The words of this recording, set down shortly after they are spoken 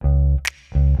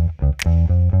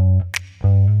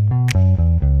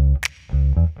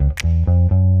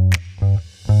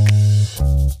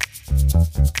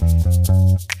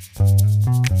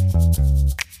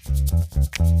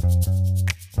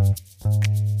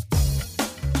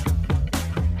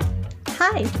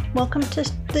Hi, welcome to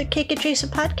the Cake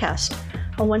Adjacent podcast,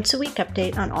 a once-a-week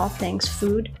update on all things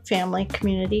food, family,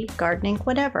 community, gardening,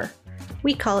 whatever.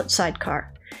 We call it SideCar.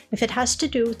 If it has to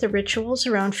do with the rituals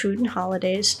around food and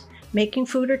holidays, making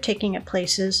food or taking it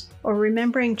places, or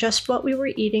remembering just what we were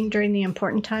eating during the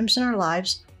important times in our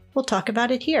lives, we'll talk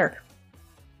about it here.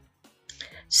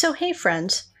 So hey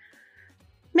friends,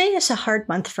 May is a hard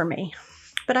month for me,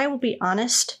 but I will be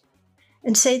honest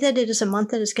and say that it is a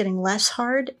month that is getting less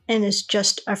hard and is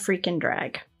just a freaking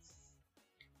drag.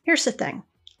 Here's the thing.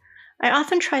 I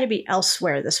often try to be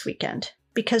elsewhere this weekend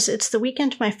because it's the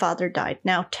weekend my father died,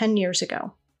 now 10 years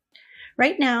ago.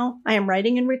 Right now, I am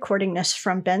writing and recording this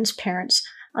from Ben's parents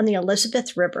on the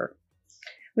Elizabeth River,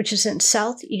 which is in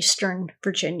southeastern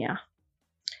Virginia.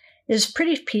 It is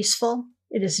pretty peaceful,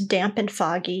 it is damp and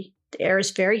foggy, the air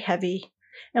is very heavy,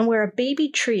 and where a baby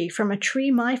tree from a tree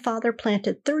my father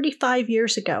planted 35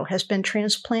 years ago has been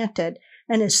transplanted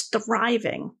and is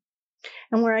thriving,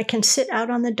 and where I can sit out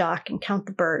on the dock and count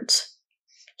the birds.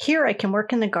 Here I can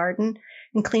work in the garden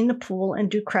and clean the pool and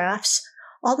do crafts,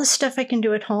 all the stuff I can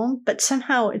do at home, but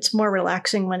somehow it's more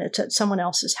relaxing when it's at someone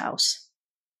else's house.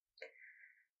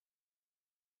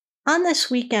 On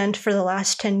this weekend for the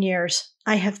last 10 years,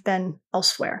 I have been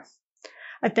elsewhere.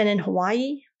 I've been in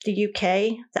Hawaii, the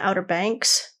UK, the Outer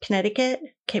Banks, Connecticut,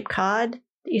 Cape Cod,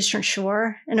 the Eastern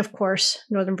Shore, and of course,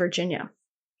 Northern Virginia.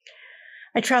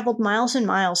 I traveled miles and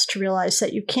miles to realize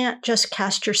that you can't just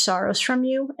cast your sorrows from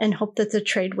you and hope that the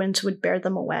trade winds would bear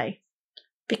them away,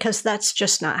 because that's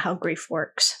just not how grief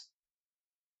works.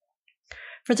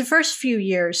 For the first few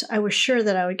years, I was sure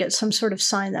that I would get some sort of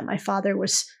sign that my father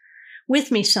was with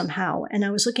me somehow, and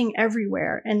I was looking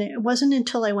everywhere, and it wasn't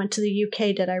until I went to the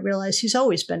UK that I realized he's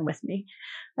always been with me.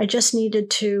 I just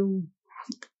needed to,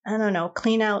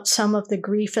 clean out some of the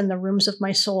grief in the rooms of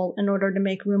my soul in order to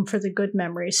make room for the good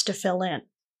memories to fill in.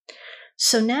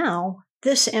 So now,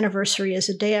 this anniversary is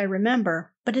a day I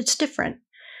remember, but it's different.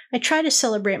 I try to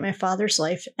celebrate my father's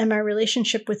life and my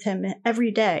relationship with him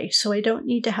every day, so I don't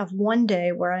need to have one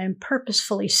day where I am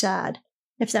purposefully sad,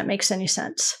 if that makes any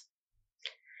sense.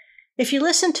 If you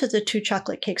listen to the Two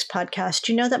Chocolate Cakes podcast,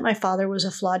 you know that my father was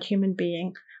a flawed human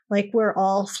being, like we're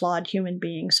all flawed human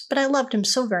beings, but I loved him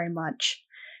so very much.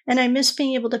 And I miss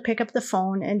being able to pick up the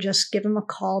phone and just give him a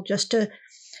call just to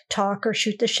talk or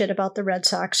shoot the shit about the Red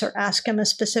Sox or ask him a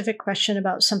specific question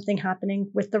about something happening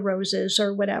with the Roses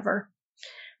or whatever.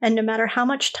 And no matter how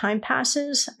much time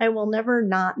passes, I will never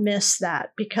not miss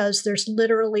that because there's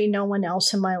literally no one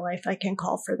else in my life I can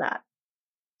call for that.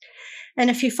 And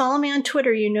if you follow me on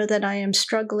Twitter, you know that I am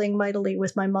struggling mightily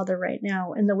with my mother right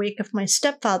now in the wake of my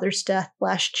stepfather's death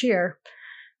last year,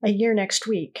 a year next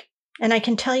week. And I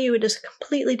can tell you it is a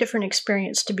completely different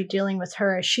experience to be dealing with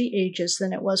her as she ages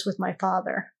than it was with my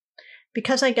father.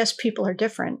 Because I guess people are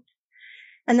different.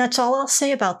 And that's all I'll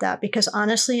say about that, because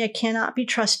honestly, I cannot be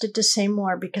trusted to say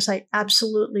more because I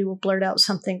absolutely will blurt out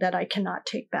something that I cannot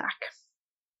take back.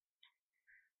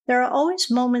 There are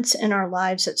always moments in our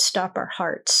lives that stop our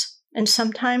hearts. And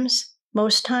sometimes,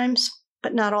 most times,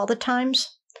 but not all the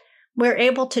times, we're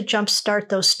able to jumpstart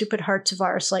those stupid hearts of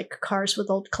ours like cars with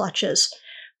old clutches,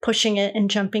 pushing it and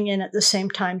jumping in at the same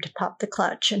time to pop the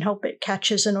clutch and hope it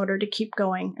catches in order to keep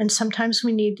going. And sometimes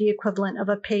we need the equivalent of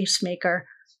a pacemaker,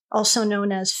 also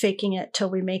known as faking it till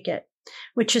we make it,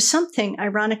 which is something,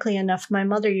 ironically enough, my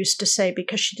mother used to say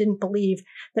because she didn't believe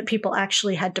that people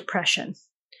actually had depression.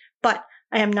 But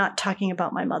I am not talking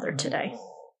about my mother today.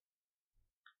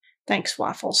 Thanks,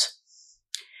 Waffles.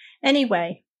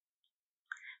 Anyway,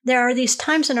 there are these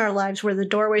times in our lives where the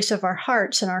doorways of our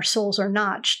hearts and our souls are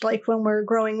notched, like when we're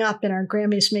growing up and our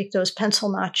Grammys make those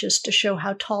pencil notches to show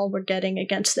how tall we're getting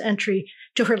against the entry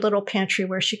to her little pantry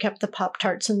where she kept the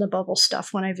Pop-Tarts and the bubble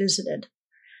stuff when I visited.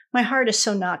 My heart is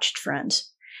so notched,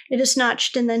 friends. It is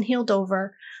notched and then healed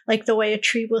over, like the way a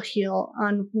tree will heal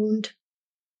a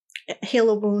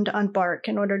wound on bark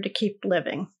in order to keep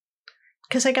living.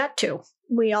 Because I got to.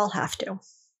 We all have to.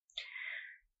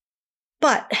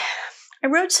 But I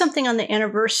wrote something on the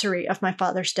anniversary of my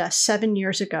father's death 7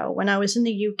 years ago when I was in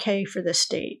the UK for this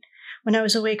date, when I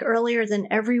was awake earlier than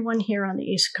everyone here on the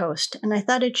East Coast, and I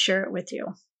thought I'd share it with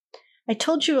you. I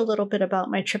told you a little bit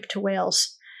about my trip to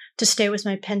Wales to stay with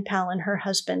my pen pal and her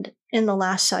husband in the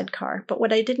last sidecar, but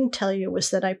what I didn't tell you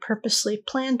was that I purposely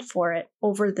planned for it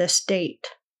over this date.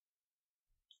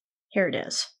 Here it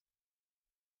is.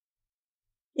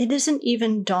 It isn't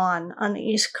even dawn on the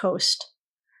East Coast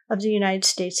of the United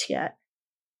States yet,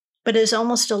 but it is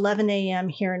almost 11 a.m.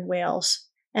 here in Wales,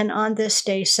 and on this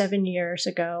day 7 years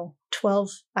ago, 12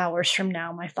 hours from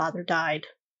now, my father died.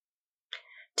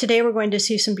 Today we're going to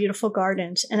see some beautiful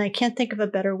gardens, and I can't think of a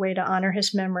better way to honor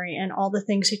his memory and all the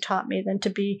things he taught me than to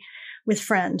be with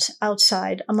friends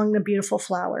outside among the beautiful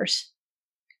flowers.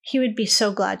 He would be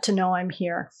so glad to know I'm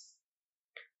here.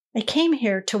 I came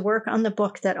here to work on the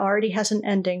book that already has an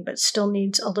ending but still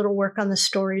needs a little work on the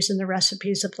stories and the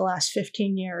recipes of the last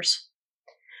 15 years.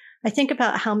 I think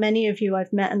about how many of you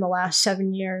I've met in the last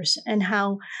 7 years and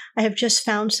how I have just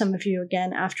found some of you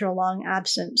again after a long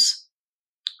absence.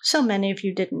 So many of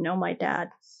you didn't know my dad.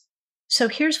 So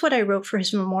here's what I wrote for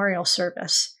his memorial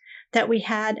service that we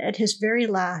had at his very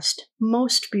last,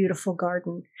 most beautiful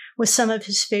garden with some of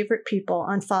his favorite people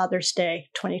on Father's Day,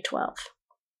 2012.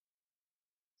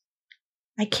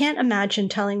 I can't imagine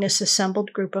telling this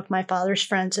assembled group of my father's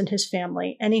friends and his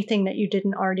family anything that you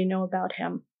didn't already know about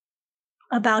him.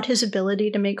 About his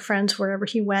ability to make friends wherever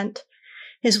he went,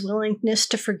 his willingness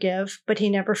to forgive, but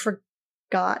he never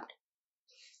forgot.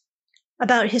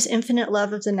 About his infinite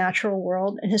love of the natural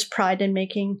world and his pride in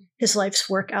making his life's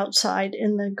work outside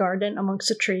in the garden amongst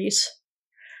the trees.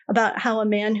 About how a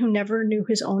man who never knew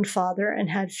his own father and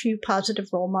had few positive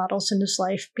role models in his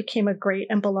life became a great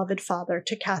and beloved father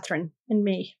to Catherine and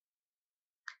me.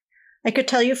 I could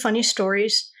tell you funny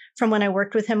stories from when I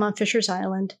worked with him on Fisher's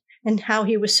Island and how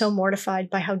he was so mortified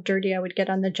by how dirty I would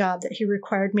get on the job that he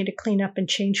required me to clean up and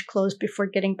change clothes before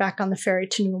getting back on the ferry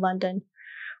to New London.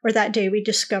 Or that day we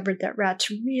discovered that rats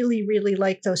really, really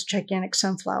like those gigantic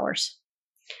sunflowers.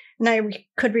 And I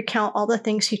could recount all the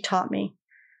things he taught me.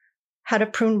 How to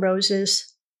prune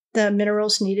roses, the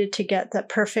minerals needed to get that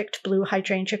perfect blue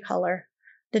hydrangea color,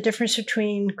 the difference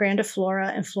between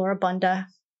grandiflora and floribunda,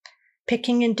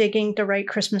 picking and digging the right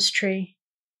Christmas tree,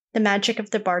 the magic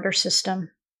of the barter system,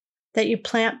 that you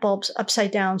plant bulbs upside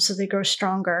down so they grow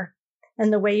stronger,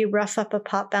 and the way you rough up a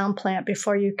pot-bound plant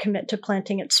before you commit to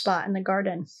planting its spot in the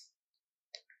garden.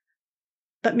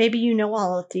 But maybe you know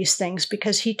all of these things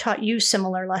because he taught you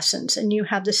similar lessons and you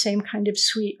have the same kind of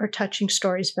sweet or touching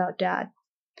stories about Dad.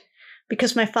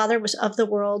 Because my father was of the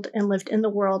world and lived in the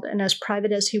world, and as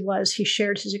private as he was, he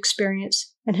shared his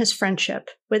experience and his friendship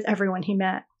with everyone he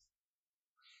met.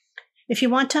 If you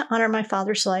want to honor my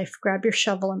father's life, grab your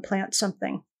shovel and plant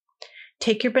something.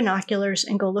 Take your binoculars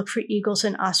and go look for eagles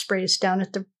and ospreys down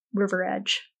at the river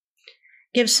edge.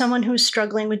 Give someone who is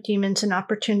struggling with demons an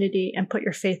opportunity and put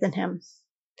your faith in him.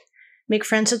 Make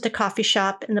friends at the coffee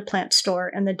shop, in the plant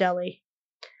store, and the deli.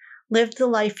 Live the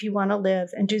life you want to live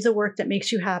and do the work that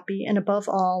makes you happy, and above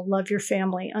all, love your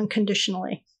family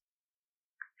unconditionally.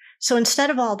 So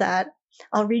instead of all that,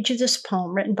 I'll read you this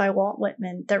poem written by Walt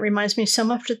Whitman that reminds me so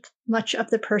much of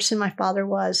the person my father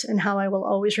was and how I will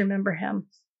always remember him.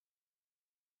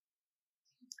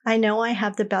 I know I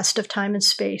have the best of time and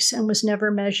space and was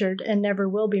never measured and never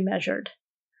will be measured.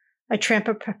 I tramp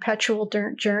a perpetual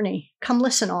journey. Come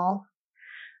listen, all.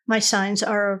 My signs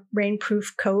are a rainproof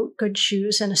coat, good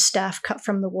shoes, and a staff cut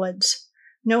from the woods.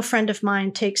 No friend of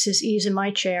mine takes his ease in my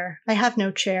chair. I have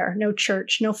no chair, no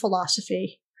church, no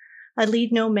philosophy. I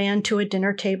lead no man to a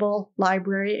dinner table,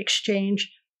 library,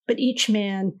 exchange, but each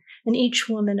man and each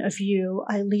woman of you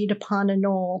I lead upon a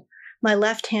knoll, my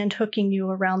left hand hooking you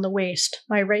around the waist,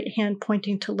 my right hand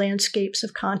pointing to landscapes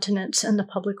of continents and the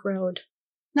public road.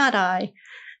 Not I,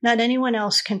 not anyone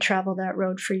else can travel that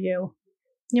road for you.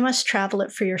 You must travel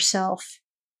it for yourself.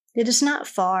 It is not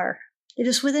far. It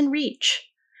is within reach.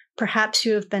 Perhaps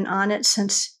you have been on it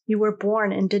since you were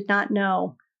born and did not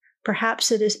know.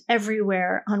 Perhaps it is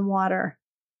everywhere on water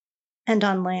and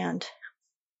on land.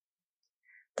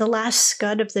 The last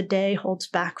scud of the day holds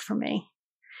back for me.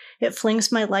 It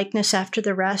flings my likeness after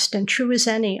the rest, and true as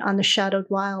any on the shadowed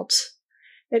wilds.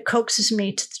 It coaxes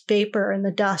me to vapor in the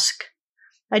dusk.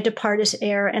 I depart as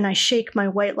air, and I shake my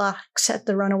white locks at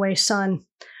the runaway sun.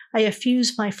 I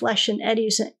effuse my flesh in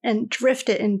eddies and drift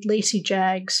it in lacy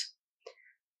jags.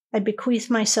 I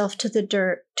bequeath myself to the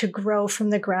dirt to grow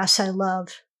from the grass I love.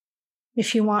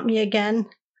 If you want me again,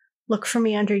 look for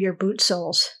me under your boot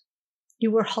soles.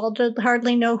 You will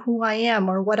hardly know who I am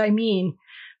or what I mean,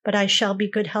 but I shall be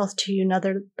good health to you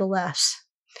nevertheless,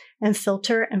 and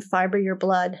filter and fiber your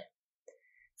blood.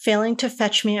 Failing to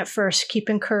fetch me at first, keep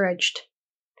encouraged.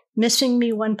 Missing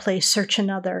me one place, search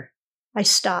another. I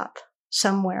stop,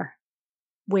 somewhere,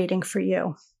 waiting for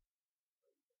you.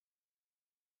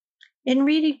 In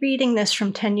reading this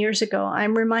from 10 years ago,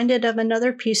 I'm reminded of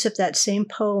another piece of that same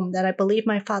poem that I believe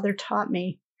my father taught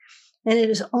me, and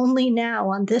it is only now,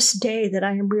 on this day, that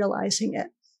I am realizing it.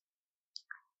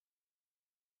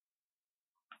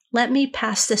 Let me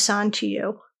pass this on to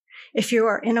you. If you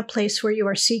are in a place where you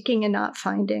are seeking and not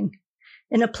finding,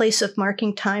 in a place of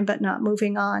marking time but not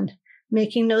moving on,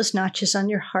 making those notches on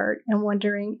your heart and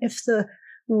wondering if the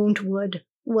wound would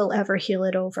will ever heal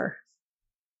it over.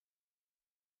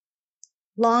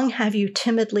 Long have you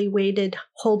timidly waited,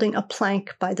 holding a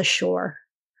plank by the shore.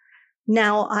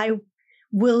 Now I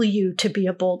will you to be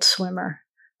a bold swimmer,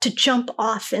 to jump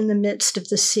off in the midst of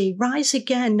the sea, rise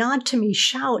again, nod to me,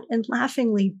 shout, and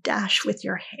laughingly dash with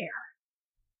your hair.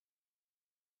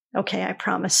 Okay, I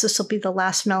promise this will be the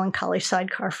last melancholy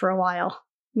sidecar for a while.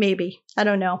 Maybe. I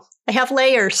don't know. I have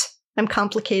layers. I'm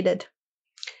complicated.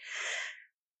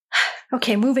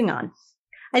 Okay, moving on.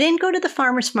 I didn't go to the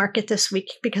farmer's market this week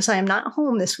because I am not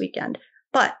home this weekend,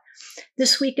 but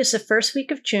this week is the first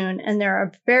week of June, and there are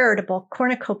a veritable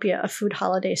cornucopia of food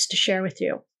holidays to share with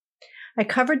you. I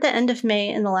covered the end of May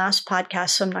in the last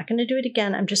podcast, so I'm not going to do it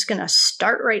again. I'm just going to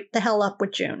start right the hell up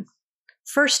with June.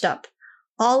 First up,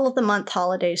 all of the month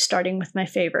holidays, starting with my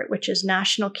favorite, which is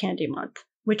National Candy Month,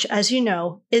 which, as you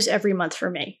know, is every month for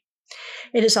me.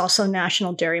 It is also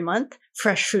National Dairy Month,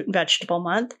 Fresh Fruit and Vegetable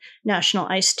Month, National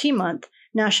Iced Tea Month,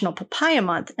 National Papaya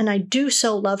Month, and I do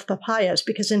so love papayas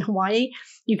because in Hawaii,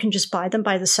 you can just buy them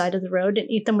by the side of the road and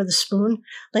eat them with a spoon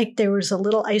like there was a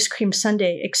little ice cream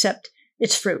sundae, except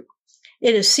it's fruit.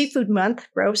 It is Seafood Month,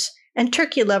 gross, and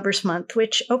Turkey Lovers Month,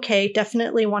 which, okay,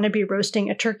 definitely want to be roasting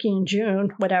a turkey in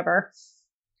June, whatever.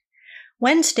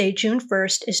 Wednesday, June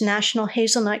 1st, is National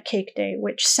Hazelnut Cake Day,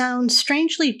 which sounds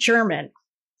strangely German.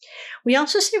 We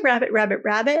also say rabbit, rabbit,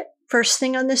 rabbit first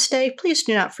thing on this day. Please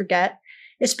do not forget.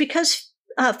 It's because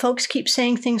folks keep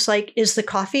saying things like, is the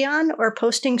coffee on? Or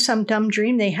posting some dumb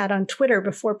dream they had on Twitter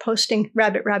before posting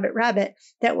rabbit, rabbit, rabbit,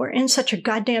 that we're in such a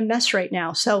goddamn mess right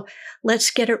now. So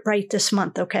let's get it right this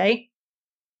month, okay?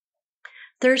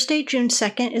 Thursday, June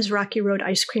 2nd is Rocky Road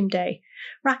Ice Cream Day.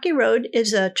 Rocky Road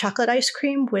is a chocolate ice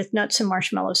cream with nuts and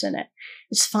marshmallows in it.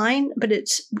 It's fine, but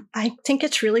I think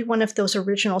it's really one of those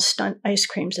original stunt ice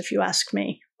creams, if you ask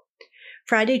me.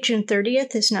 Friday, June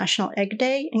 30th is National Egg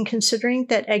Day, and considering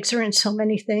that eggs are in so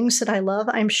many things that I love,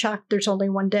 I'm shocked there's only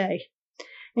one day.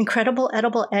 Incredible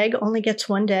Edible Egg only gets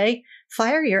one day.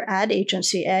 Fire your ad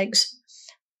agency, eggs.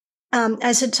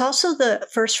 As it's also the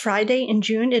first Friday in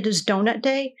June, it is Donut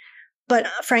Day. But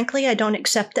frankly, I don't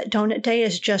accept that Donut Day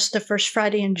is just the first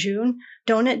Friday in June.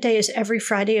 Donut Day is every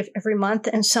Friday of every month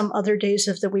and some other days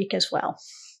of the week as well.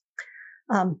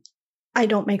 I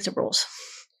don't make the rules.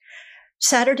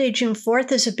 Saturday, June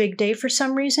 4th is a big day for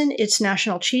some reason. It's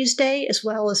National Cheese Day, as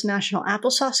well as National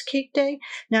Applesauce Cake Day,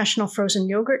 National Frozen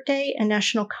Yogurt Day, and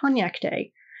National Cognac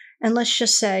Day. And let's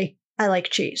just say, I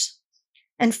like cheese.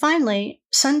 And finally,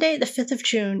 Sunday, the 5th of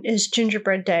June, is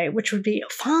Gingerbread Day, which would be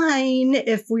fine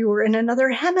if we were in another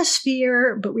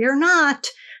hemisphere, but we are not.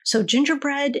 So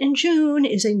gingerbread in June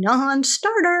is a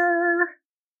non-starter.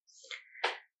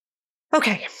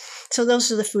 Okay, so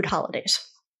those are the food holidays.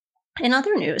 In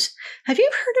other news, have you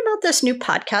heard about this new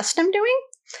podcast I'm doing?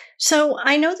 So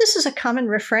I know this is a common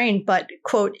refrain, but,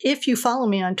 quote, if you follow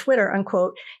me on Twitter,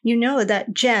 unquote, you know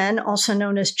that Jen, also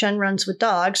known as Jen Runs with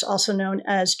Dogs, also known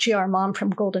as GR Mom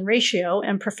from Golden Ratio,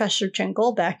 and Professor Jen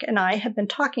Golbeck and I have been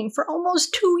talking for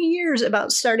almost 2 years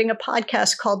about starting a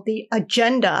podcast called The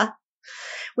Agenda,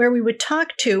 where we would talk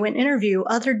to and interview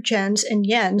other Jens and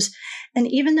Yens. And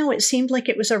even though it seemed like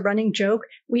it was a running joke,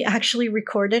 we actually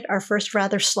recorded our first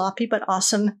rather sloppy but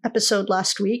awesome episode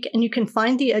last week. And you can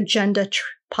find the Agenda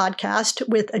podcast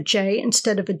with a J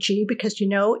instead of a G because, you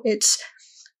know, it's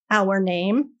our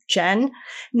name, Jen,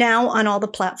 now on all the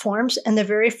platforms. And the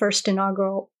very first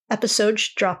inaugural episode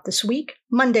should drop this week,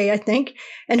 Monday, I think,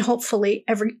 and hopefully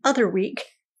every other week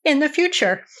in the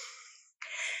future.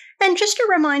 And just a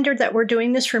reminder that we're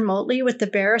doing this remotely with the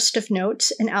barest of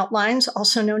notes and outlines,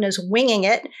 also known as winging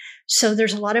it. So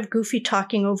there's a lot of goofy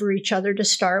talking over each other to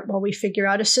start while we figure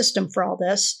out a system for all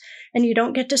this. And you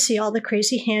don't get to see all the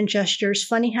crazy hand gestures,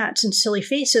 funny hats, and silly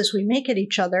faces we make at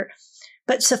each other.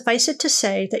 But suffice it to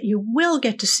say that you will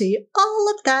get to see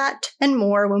all of that and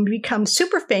more when we become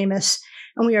super famous.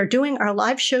 And we are doing our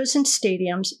live shows in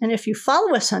stadiums. And if you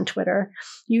follow us on Twitter,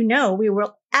 you know we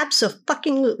will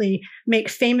absolutely make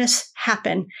famous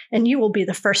happen, and you will be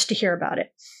the first to hear about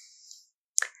it.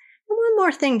 And one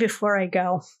more thing before I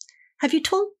go. Have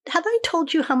I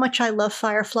told you how much I love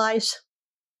fireflies?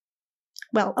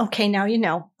 Well, okay, now you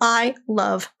know. I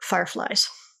love fireflies.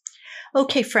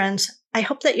 Okay, friends, I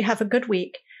hope that you have a good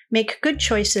week. Make good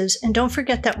choices, and don't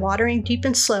forget that watering deep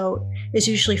and slow is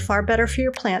usually far better for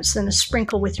your plants than a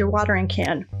sprinkle with your watering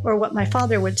can, or what my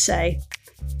father would say,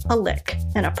 a lick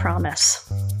and a promise.